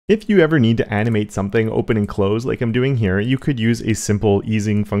If you ever need to animate something open and close like I'm doing here, you could use a simple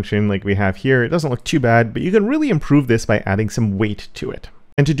easing function like we have here. It doesn't look too bad, but you can really improve this by adding some weight to it.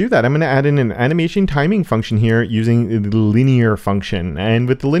 And to do that, I'm going to add in an animation timing function here using the linear function. And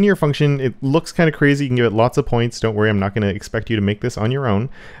with the linear function, it looks kind of crazy. You can give it lots of points. Don't worry, I'm not going to expect you to make this on your own.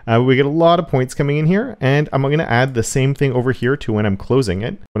 We get a lot of points coming in here, and I'm going to add the same thing over here to when I'm closing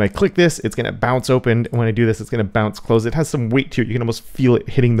it. When I click this, it's going to bounce open. When I do this, it's going to bounce close. It has some weight to it. You can almost feel it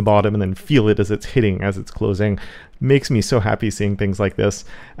hitting the bottom and then feel it as it's hitting as it's closing. Makes me so happy seeing things like this.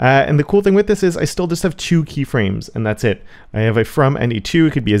 And the cool thing with this is I still just have 2 keyframes, and that's it. I have a from and a to.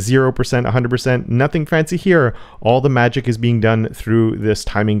 It could be a 0%, 100%, nothing fancy here. All the magic is being done through this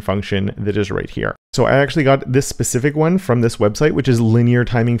timing function that is right here. So I actually got this specific one from this website, which is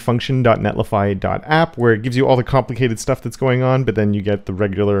lineartimingfunction.netlify.app, where it gives you all the complicated stuff that's going on, but then you get the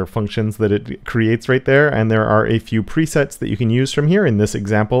regular functions that it creates right there. And there are a few presets that you can use from here. In this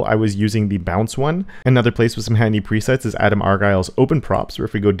example, I was using the bounce one. Another place with some handy presets is Adam Argyle's open props, where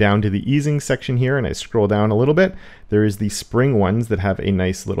if we go down to the easing section here and I scroll down a little bit, there is the spring ones that have a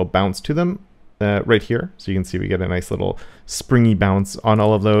nice little bounce to them. Right here. So you can see we get a nice little springy bounce on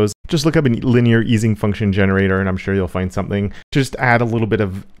all of those. Just look up a linear easing function generator and I'm sure you'll find something to just add a little bit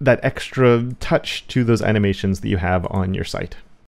of that extra touch to those animations that you have on your site.